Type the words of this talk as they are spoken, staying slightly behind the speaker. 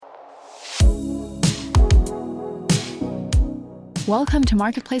Welcome to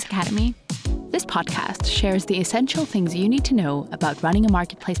Marketplace Academy. This podcast shares the essential things you need to know about running a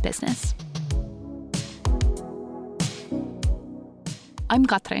marketplace business. I'm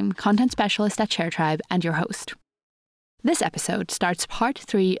Katrin, content specialist at ShareTribe and your host. This episode starts part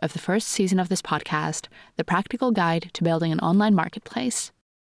 3 of the first season of this podcast, The Practical Guide to Building an Online Marketplace.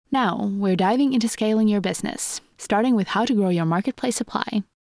 Now, we're diving into scaling your business, starting with how to grow your marketplace supply.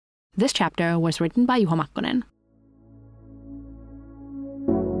 This chapter was written by Juho Makkonen.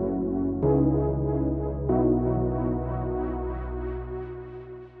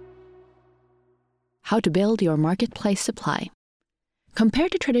 How to build your marketplace supply.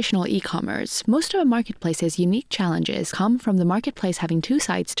 Compared to traditional e-commerce, most of a marketplace's unique challenges come from the marketplace having two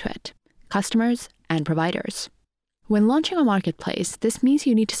sides to it, customers and providers. When launching a marketplace, this means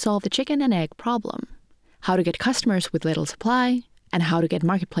you need to solve the chicken and egg problem: how to get customers with little supply, and how to get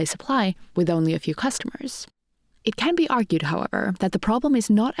marketplace supply with only a few customers. It can be argued, however, that the problem is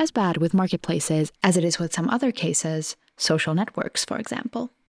not as bad with marketplaces as it is with some other cases, social networks, for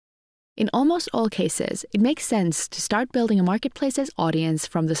example. In almost all cases, it makes sense to start building a marketplace's audience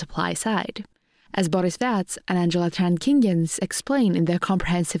from the supply side. As Boris Vats and Angela Tran-Kingens explain in their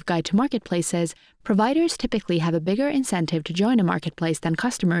comprehensive guide to marketplaces, providers typically have a bigger incentive to join a marketplace than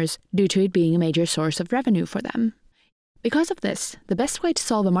customers due to it being a major source of revenue for them. Because of this, the best way to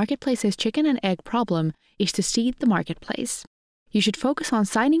solve a marketplace's chicken and egg problem is to seed the marketplace. You should focus on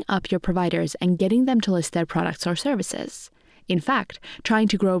signing up your providers and getting them to list their products or services. In fact, trying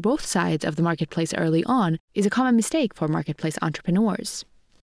to grow both sides of the marketplace early on is a common mistake for marketplace entrepreneurs.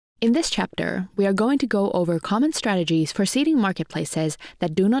 In this chapter, we are going to go over common strategies for seeding marketplaces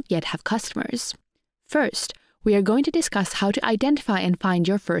that do not yet have customers. First, we are going to discuss how to identify and find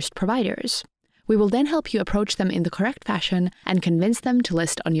your first providers. We will then help you approach them in the correct fashion and convince them to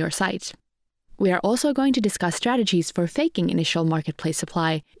list on your site. We are also going to discuss strategies for faking initial marketplace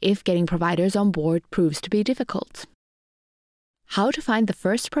supply if getting providers on board proves to be difficult. How to find the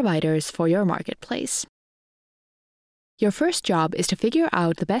first providers for your marketplace. Your first job is to figure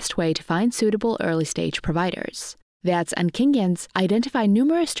out the best way to find suitable early-stage providers. Vats and Kingens identify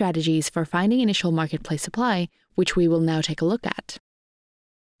numerous strategies for finding initial marketplace supply, which we will now take a look at.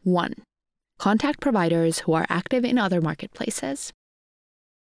 1. Contact providers who are active in other marketplaces.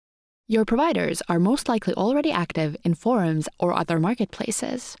 Your providers are most likely already active in forums or other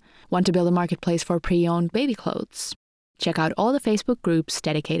marketplaces. Want to build a marketplace for pre-owned baby clothes? Check out all the Facebook groups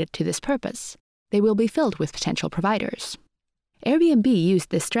dedicated to this purpose. They will be filled with potential providers. Airbnb used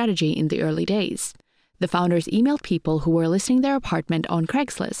this strategy in the early days. The founders emailed people who were listing their apartment on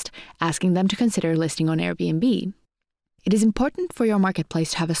Craigslist, asking them to consider listing on Airbnb. It is important for your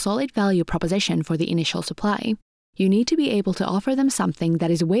marketplace to have a solid value proposition for the initial supply. You need to be able to offer them something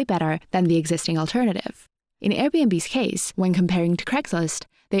that is way better than the existing alternative. In Airbnb's case, when comparing to Craigslist,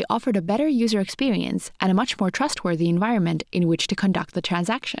 they offered a better user experience and a much more trustworthy environment in which to conduct the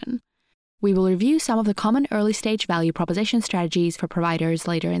transaction. We will review some of the common early-stage value proposition strategies for providers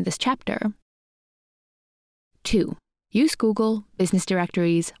later in this chapter. 2. Use Google, business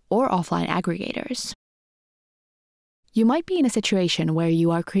directories, or offline aggregators. You might be in a situation where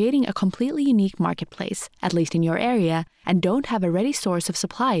you are creating a completely unique marketplace, at least in your area, and don't have a ready source of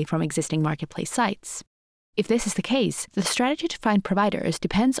supply from existing marketplace sites. If this is the case, the strategy to find providers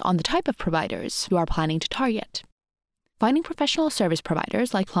depends on the type of providers you are planning to target. Finding professional service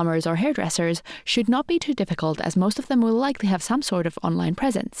providers like plumbers or hairdressers should not be too difficult, as most of them will likely have some sort of online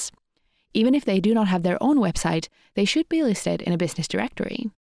presence. Even if they do not have their own website, they should be listed in a business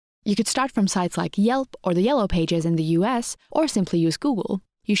directory. You could start from sites like Yelp or the Yellow Pages in the US, or simply use Google.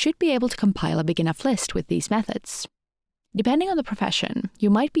 You should be able to compile a big enough list with these methods. Depending on the profession, you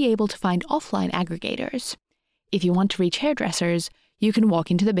might be able to find offline aggregators. If you want to reach hairdressers, you can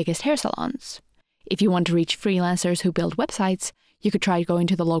walk into the biggest hair salons. If you want to reach freelancers who build websites, you could try going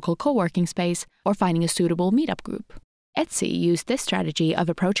to the local co-working space or finding a suitable meetup group. Etsy used this strategy of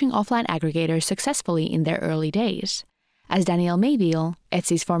approaching offline aggregators successfully in their early days. As Danielle Mayfield,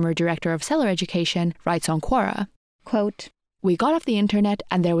 Etsy's former director of seller education, writes on Quora, quote, "We got off the internet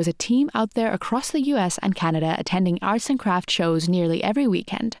and there was a team out there across the US and Canada attending arts and craft shows nearly every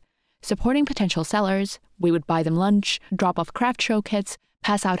weekend. Supporting potential sellers, we would buy them lunch, drop off craft show kits,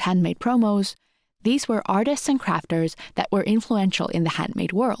 pass out handmade promos. These were artists and crafters that were influential in the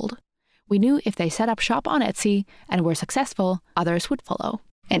handmade world. We knew if they set up shop on Etsy and were successful, others would follow."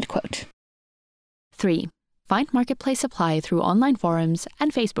 End quote. 3. Find marketplace supply through online forums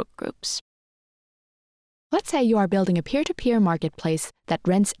and Facebook groups. Let's say you are building a peer-to-peer marketplace that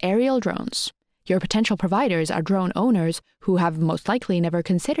rents aerial drones. Your potential providers are drone owners who have most likely never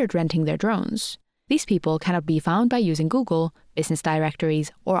considered renting their drones. These people cannot be found by using Google business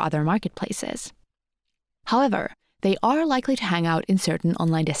directories, or other marketplaces. However, they are likely to hang out in certain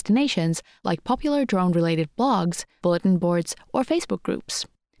online destinations like popular drone-related blogs, bulletin boards, or Facebook groups.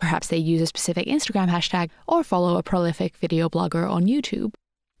 Perhaps they use a specific Instagram hashtag or follow a prolific video blogger on YouTube.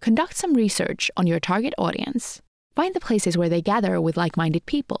 Conduct some research on your target audience. Find the places where they gather with like-minded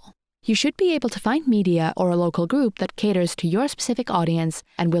people. You should be able to find media or a local group that caters to your specific audience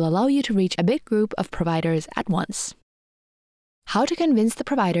and will allow you to reach a big group of providers at once. How to convince the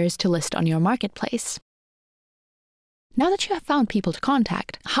providers to list on your marketplace. Now that you have found people to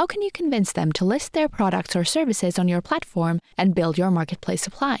contact, how can you convince them to list their products or services on your platform and build your marketplace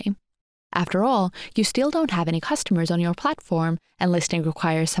supply? After all, you still don't have any customers on your platform, and listing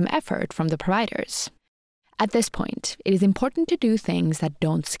requires some effort from the providers. At this point, it is important to do things that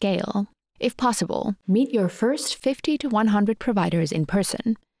don't scale. If possible, meet your first 50 to 100 providers in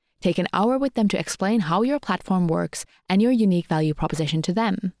person. Take an hour with them to explain how your platform works and your unique value proposition to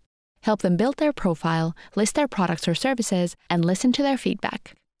them. Help them build their profile, list their products or services, and listen to their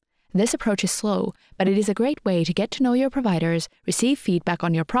feedback. This approach is slow, but it is a great way to get to know your providers, receive feedback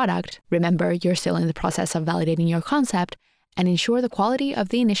on your product, remember you're still in the process of validating your concept, and ensure the quality of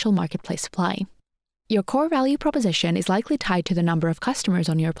the initial marketplace supply. Your core value proposition is likely tied to the number of customers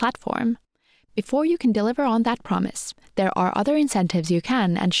on your platform. Before you can deliver on that promise, there are other incentives you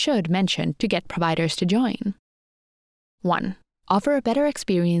can and should mention to get providers to join. 1. Offer a better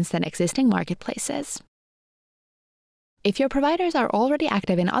experience than existing marketplaces. If your providers are already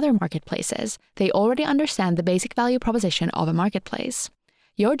active in other marketplaces, they already understand the basic value proposition of a marketplace.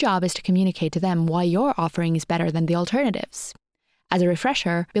 Your job is to communicate to them why your offering is better than the alternatives. As a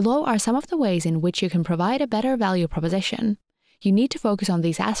refresher, below are some of the ways in which you can provide a better value proposition. You need to focus on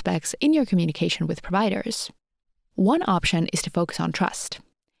these aspects in your communication with providers. One option is to focus on trust.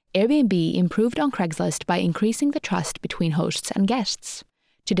 Airbnb improved on Craigslist by increasing the trust between hosts and guests.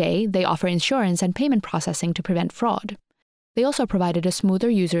 Today, they offer insurance and payment processing to prevent fraud. They also provided a smoother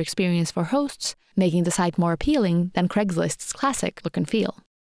user experience for hosts, making the site more appealing than Craigslist's classic look and feel.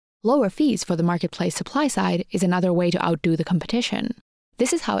 Lower fees for the marketplace supply side is another way to outdo the competition.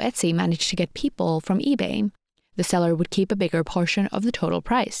 This is how Etsy managed to get people from eBay. The seller would keep a bigger portion of the total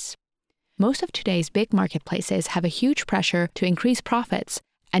price. Most of today's big marketplaces have a huge pressure to increase profits,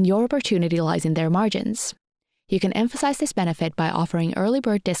 and your opportunity lies in their margins. You can emphasize this benefit by offering early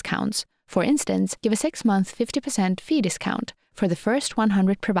bird discounts. For instance, give a 6-month 50% fee discount for the first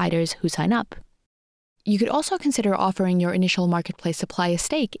 100 providers who sign up. You could also consider offering your initial marketplace supply a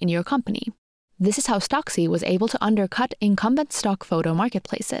stake in your company. This is how Stocksy was able to undercut incumbent stock photo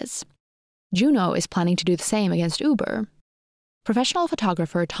marketplaces. Juno is planning to do the same against Uber. Professional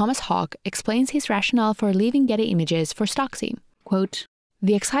photographer Thomas Hawk explains his rationale for leaving Getty Images for Stocksy. Quote,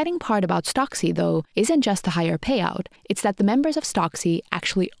 "The exciting part about Stocksy, though, isn't just the higher payout, it's that the members of Stocksy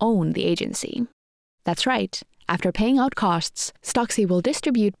actually own the agency." That's right. After paying out costs, Stocksy will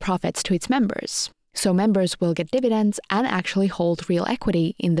distribute profits to its members. So members will get dividends and actually hold real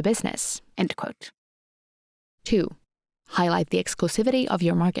equity in the business. End quote. 2. Highlight the exclusivity of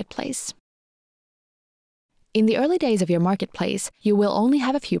your marketplace. In the early days of your marketplace, you will only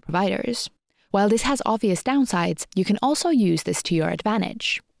have a few providers. While this has obvious downsides, you can also use this to your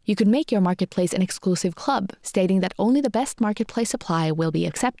advantage. You could make your marketplace an exclusive club, stating that only the best marketplace supply will be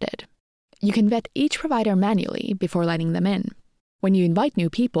accepted. You can vet each provider manually before letting them in. When you invite new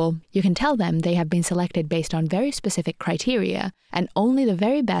people, you can tell them they have been selected based on very specific criteria, and only the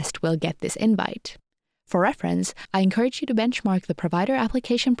very best will get this invite. For reference, I encourage you to benchmark the provider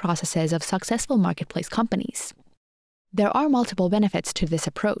application processes of successful marketplace companies. There are multiple benefits to this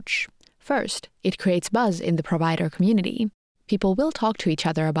approach. First, it creates buzz in the provider community. People will talk to each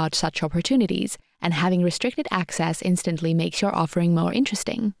other about such opportunities, and having restricted access instantly makes your offering more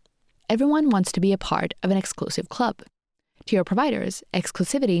interesting. Everyone wants to be a part of an exclusive club. To your providers,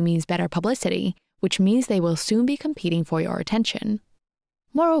 exclusivity means better publicity, which means they will soon be competing for your attention.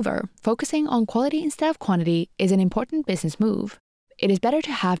 Moreover, focusing on quality instead of quantity is an important business move. It is better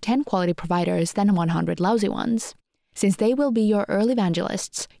to have 10 quality providers than 100 lousy ones. Since they will be your early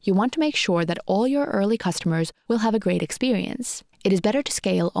evangelists, you want to make sure that all your early customers will have a great experience. It is better to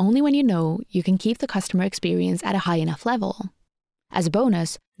scale only when you know you can keep the customer experience at a high enough level. As a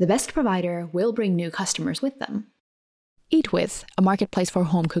bonus, the best provider will bring new customers with them. Eat With, a marketplace for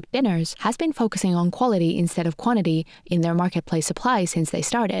home-cooked dinners, has been focusing on quality instead of quantity in their marketplace supply since they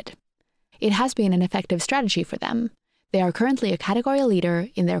started. It has been an effective strategy for them. They are currently a category leader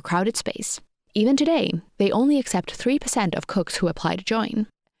in their crowded space. Even today, they only accept 3% of cooks who apply to join.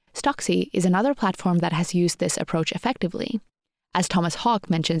 Stocksy is another platform that has used this approach effectively. As Thomas Hawk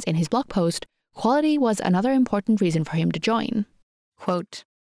mentions in his blog post, Quality was another important reason for him to join. Quote,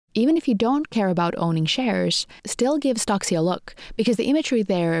 "Even if you don't care about owning shares, still give Stocksy a look, because the imagery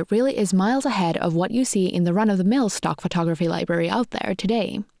there really is miles ahead of what you see in the run-of-the-mill stock photography library out there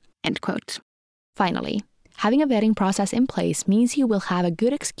today." End quote. Finally, having a vetting process in place means you will have a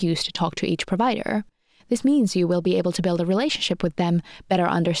good excuse to talk to each provider. This means you will be able to build a relationship with them, better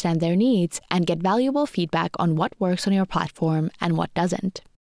understand their needs, and get valuable feedback on what works on your platform and what doesn't.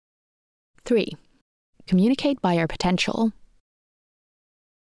 3. Communicate buyer potential.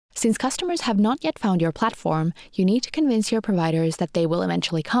 Since customers have not yet found your platform, you need to convince your providers that they will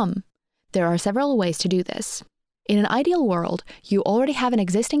eventually come. There are several ways to do this. In an ideal world, you already have an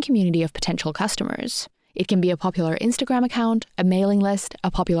existing community of potential customers. It can be a popular Instagram account, a mailing list, a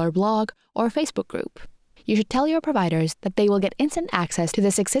popular blog, or a Facebook group. You should tell your providers that they will get instant access to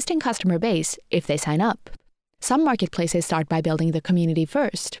this existing customer base if they sign up. Some marketplaces start by building the community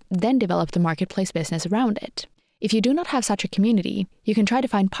first, then develop the marketplace business around it. If you do not have such a community, you can try to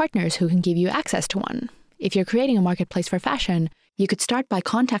find partners who can give you access to one. If you're creating a marketplace for fashion, you could start by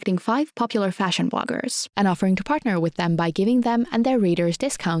contacting 5 popular fashion bloggers and offering to partner with them by giving them and their readers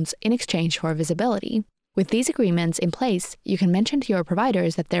discounts in exchange for visibility. With these agreements in place, you can mention to your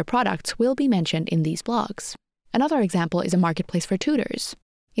providers that their products will be mentioned in these blogs. Another example is a marketplace for tutors.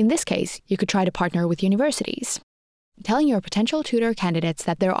 In this case, you could try to partner with universities. Telling your potential tutor candidates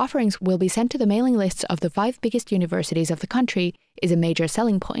that their offerings will be sent to the mailing lists of the 5 biggest universities of the country is a major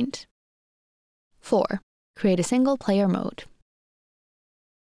selling point. 4. Create a single-player mode.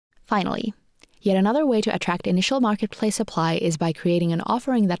 Finally, yet another way to attract initial marketplace supply is by creating an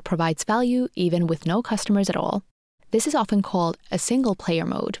offering that provides value even with no customers at all. This is often called a single-player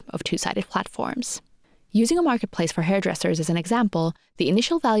mode of two-sided platforms. Using a marketplace for hairdressers as an example, the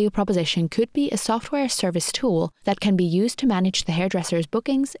initial value proposition could be a software service tool that can be used to manage the hairdresser's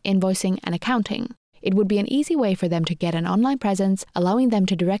bookings, invoicing, and accounting. It would be an easy way for them to get an online presence, allowing them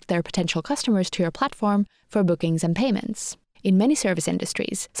to direct their potential customers to your platform for bookings and payments. In many service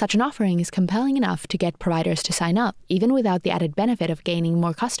industries, such an offering is compelling enough to get providers to sign up, even without the added benefit of gaining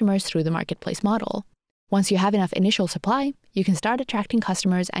more customers through the marketplace model. Once you have enough initial supply, you can start attracting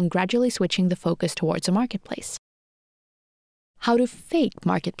customers and gradually switching the focus towards a marketplace. How to fake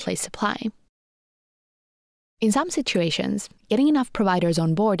marketplace supply. In some situations, getting enough providers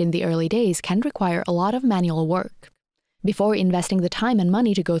on board in the early days can require a lot of manual work. Before investing the time and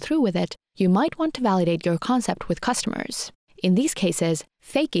money to go through with it, you might want to validate your concept with customers. In these cases,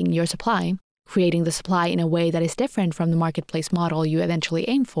 faking your supply, creating the supply in a way that is different from the marketplace model you eventually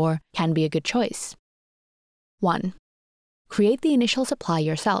aim for, can be a good choice. 1. Create the initial supply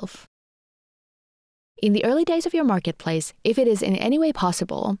yourself. In the early days of your marketplace, if it is in any way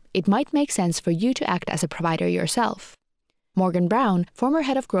possible, it might make sense for you to act as a provider yourself. Morgan Brown, former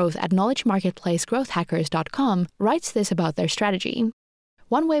head of growth at knowledge marketplace growthhackers.com, writes this about their strategy.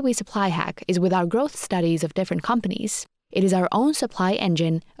 One way we supply hack is with our growth studies of different companies. It is our own supply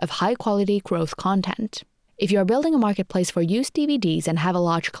engine of high-quality growth content. If you are building a marketplace for used DVDs and have a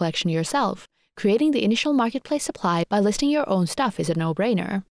large collection yourself, creating the initial marketplace supply by listing your own stuff is a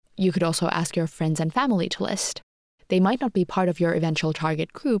no-brainer. You could also ask your friends and family to list. They might not be part of your eventual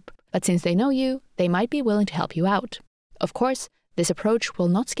target group, but since they know you, they might be willing to help you out. Of course, this approach will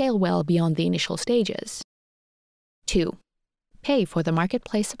not scale well beyond the initial stages. 2. Pay for the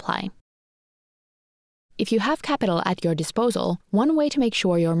marketplace supply. If you have capital at your disposal, one way to make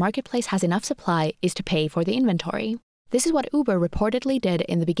sure your marketplace has enough supply is to pay for the inventory. This is what Uber reportedly did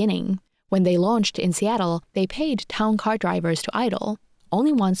in the beginning. When they launched in Seattle, they paid town car drivers to idle.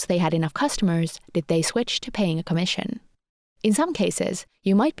 Only once they had enough customers did they switch to paying a commission. In some cases,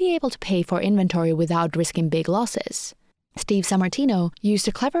 you might be able to pay for inventory without risking big losses. Steve Sammartino used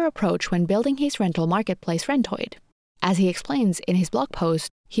a clever approach when building his rental marketplace Rentoid. As he explains in his blog post,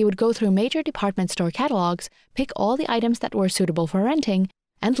 he would go through major department store catalogs, pick all the items that were suitable for renting,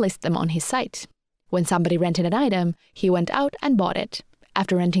 and list them on his site. When somebody rented an item, he went out and bought it.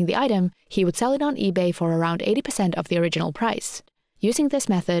 After renting the item, he would sell it on eBay for around 80% of the original price. Using this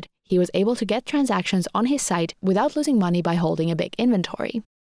method, he was able to get transactions on his site without losing money by holding a big inventory.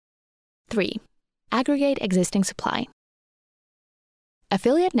 3. Aggregate existing supply.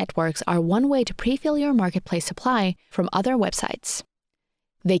 Affiliate networks are one way to pre-fill your marketplace supply from other websites.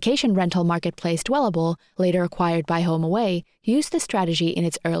 Vacation rental marketplace Dwellable, later acquired by HomeAway, used this strategy in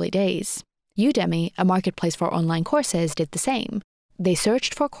its early days. Udemy, a marketplace for online courses, did the same. They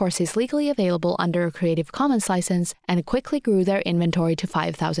searched for courses legally available under a Creative Commons license and quickly grew their inventory to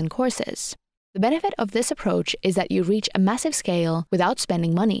 5,000 courses. The benefit of this approach is that you reach a massive scale without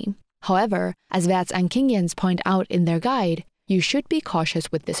spending money. However, as Vats and Kingians point out in their guide, you should be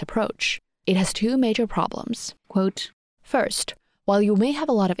cautious with this approach. It has two major problems. Quote, first, while you may have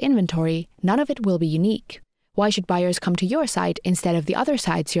a lot of inventory, none of it will be unique. Why should buyers come to your site instead of the other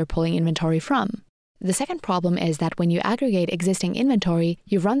sites you're pulling inventory from? The second problem is that when you aggregate existing inventory,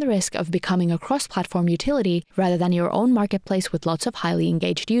 you run the risk of becoming a cross-platform utility rather than your own marketplace with lots of highly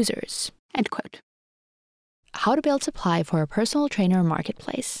engaged users. End quote. How to build supply for a personal trainer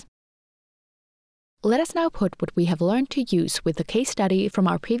marketplace. Let us now put what we have learned to use with the case study from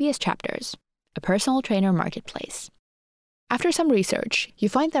our previous chapters, a personal trainer marketplace. After some research, you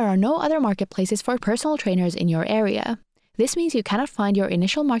find there are no other marketplaces for personal trainers in your area. This means you cannot find your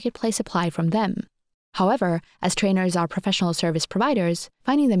initial marketplace supply from them. However, as trainers are professional service providers,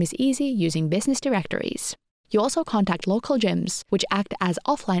 finding them is easy using business directories. You also contact local gyms, which act as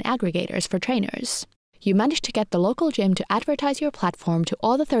offline aggregators for trainers. You manage to get the local gym to advertise your platform to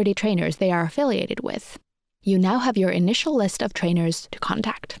all the 30 trainers they are affiliated with. You now have your initial list of trainers to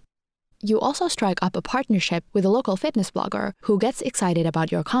contact. You also strike up a partnership with a local fitness blogger who gets excited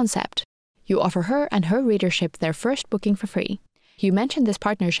about your concept. You offer her and her readership their first booking for free. You mention this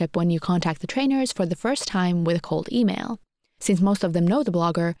partnership when you contact the trainers for the first time with a cold email. Since most of them know the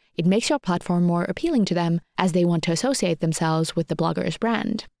blogger, it makes your platform more appealing to them as they want to associate themselves with the blogger's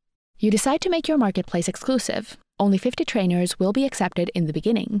brand. You decide to make your marketplace exclusive. Only 50 trainers will be accepted in the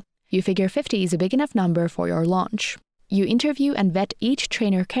beginning. You figure 50 is a big enough number for your launch. You interview and vet each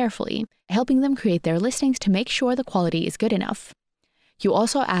trainer carefully, helping them create their listings to make sure the quality is good enough. You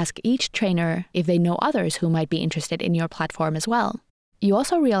also ask each trainer if they know others who might be interested in your platform as well. You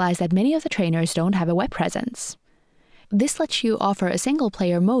also realize that many of the trainers don't have a web presence. This lets you offer a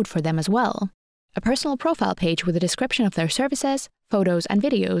single-player mode for them as well. A personal profile page with a description of their services, photos and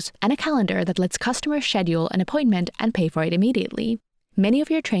videos, and a calendar that lets customers schedule an appointment and pay for it immediately. Many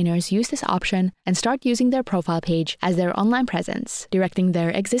of your trainers use this option and start using their profile page as their online presence, directing their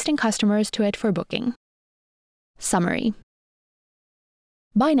existing customers to it for booking. Summary.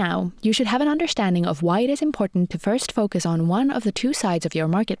 By now, you should have an understanding of why it is important to first focus on one of the two sides of your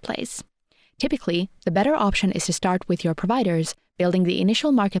marketplace. Typically, the better option is to start with your providers, building the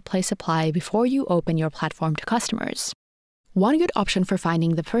initial marketplace supply before you open your platform to customers. One good option for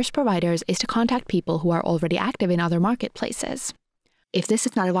finding the first providers is to contact people who are already active in other marketplaces. If this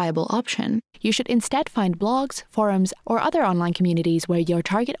is not a viable option, you should instead find blogs, forums, or other online communities where your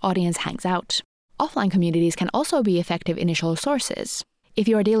target audience hangs out. Offline communities can also be effective initial sources. If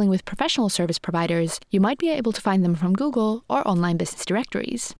you are dealing with professional service providers, you might be able to find them from Google or online business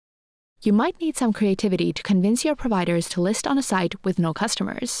directories. You might need some creativity to convince your providers to list on a site with no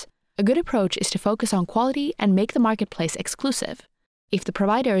customers. A good approach is to focus on quality and make the marketplace exclusive. If the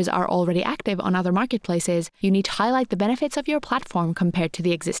providers are already active on other marketplaces, you need to highlight the benefits of your platform compared to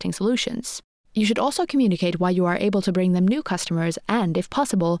the existing solutions. You should also communicate why you are able to bring them new customers and, if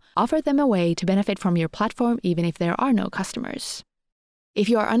possible, offer them a way to benefit from your platform even if there are no customers. If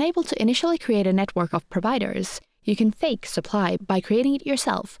you are unable to initially create a network of providers, you can fake supply by creating it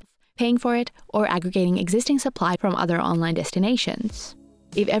yourself, paying for it, or aggregating existing supply from other online destinations.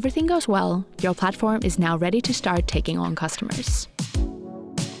 If everything goes well, your platform is now ready to start taking on customers.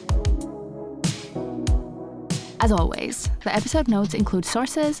 As always, the episode notes include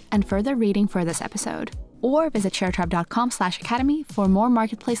sources and further reading for this episode, or visit sharetribe.com/academy for more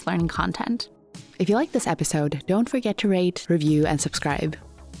marketplace learning content. If you like this episode, don't forget to rate, review, and subscribe.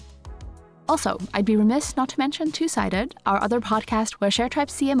 Also, I'd be remiss not to mention Two-Sided, our other podcast where ShareTribe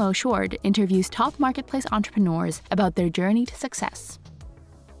CMO Shord interviews top marketplace entrepreneurs about their journey to success.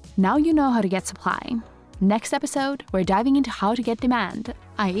 Now you know how to get supply. Next episode, we're diving into how to get demand,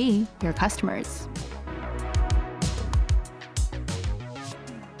 i.e., your customers.